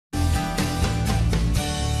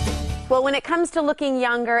Well, when it comes to looking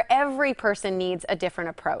younger, every person needs a different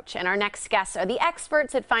approach. And our next guests are the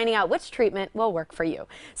experts at finding out which treatment will work for you.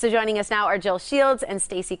 So joining us now are Jill Shields and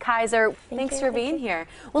Stacy Kaiser. Thanks for being here.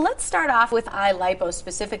 Well, let's start off with iLipo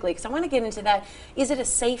specifically, because I want to get into that. Is it a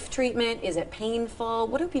safe treatment? Is it painful?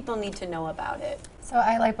 What do people need to know about it? So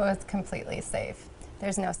iLipo is completely safe.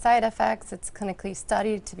 There's no side effects. It's clinically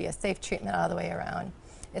studied to be a safe treatment all the way around.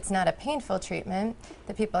 It's not a painful treatment.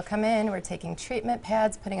 The people come in, we're taking treatment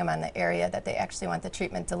pads, putting them on the area that they actually want the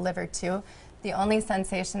treatment delivered to. The only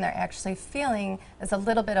sensation they're actually feeling is a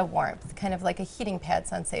little bit of warmth, kind of like a heating pad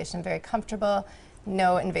sensation, very comfortable,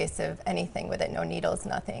 no invasive anything with it, no needles,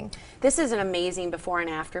 nothing. This is an amazing before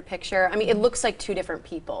and after picture. I mean, it looks like two different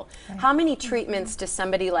people. Right. How many treatments does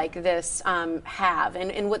somebody like this have,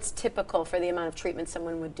 and what's typical for the amount of treatment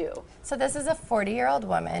someone would do? So this is a 40-year-old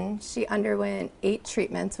woman. She underwent 8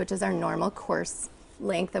 treatments, which is our normal course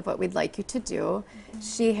length of what we'd like you to do.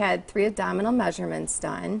 She had 3 abdominal measurements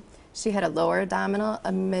done. She had a lower abdominal,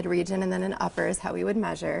 a mid-region, and then an upper is how we would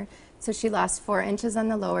measure. So she lost 4 inches on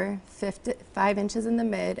the lower, 5 inches in the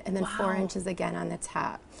mid, and then 4 inches again on the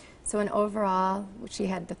top. So in overall, she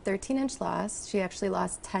had the 13-inch loss. She actually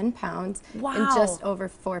lost 10 pounds and just over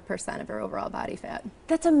 4% of her overall body fat.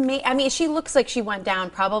 That's amazing. I mean, she looks like she went down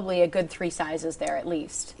probably a good 3 sizes there at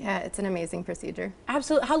least. Yeah, it's an amazing procedure.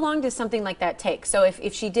 Absolutely. How long does something like that take? So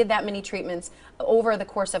if she did that many treatments, over the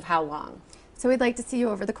course of how long? So we'd like to see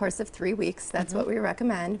you over the course of 3 weeks. That's what we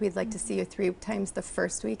recommend. We'd like to see you 3 times the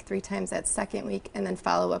first week, 3 times that second week, and then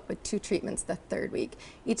follow up with 2 treatments the third week,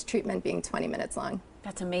 each treatment being 20 minutes long.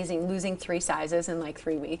 That's amazing, losing 3 sizes in like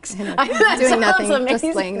 3 weeks. Doing nothing, just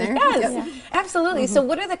laying there. Yes, yep. Absolutely. So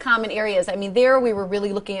what are the common areas? I mean, there we were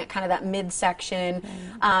really looking at kind of that midsection,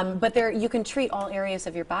 but there you can treat all areas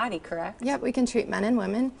of your body, correct? Yep, we can treat men and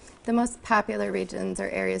women. The most popular regions or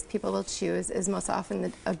areas people will choose is most often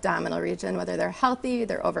the abdominal region, whether they're healthy,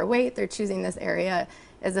 they're overweight, they're choosing this area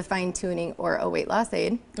as a fine-tuning or a weight loss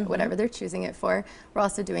aid, whatever they're choosing it for. We're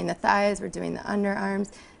also doing the thighs, we're doing the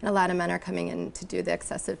underarms, and a lot of men are coming in to do the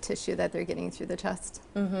excessive tissue that they're getting through the chest.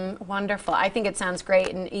 Wonderful. I think it sounds great,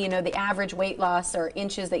 and you know, the average weight loss or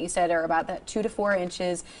inches that you said are about that 2 to 4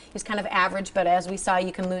 inches is kind of average, but as we saw,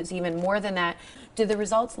 you can lose even more than that. Do the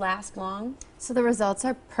results last long? So the results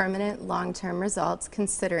are permanent, long-term results,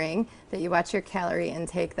 considering that you watch your calorie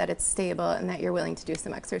intake, that it's stable, and that you're willing to do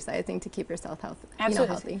some exercising to keep yourself healthy.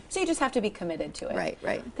 Absolutely. So you just have to be committed to it. Right,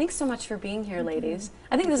 right. Thanks so much for being here, ladies.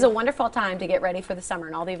 I think this is a wonderful time to get ready for the summer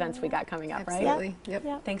and all the events we got coming up, right? Absolutely.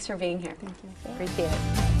 Yep. Thanks for being here. Thank you. Appreciate it.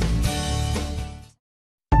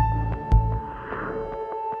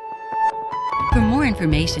 For more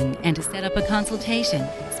information and to set up a consultation,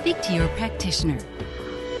 speak to your practitioner.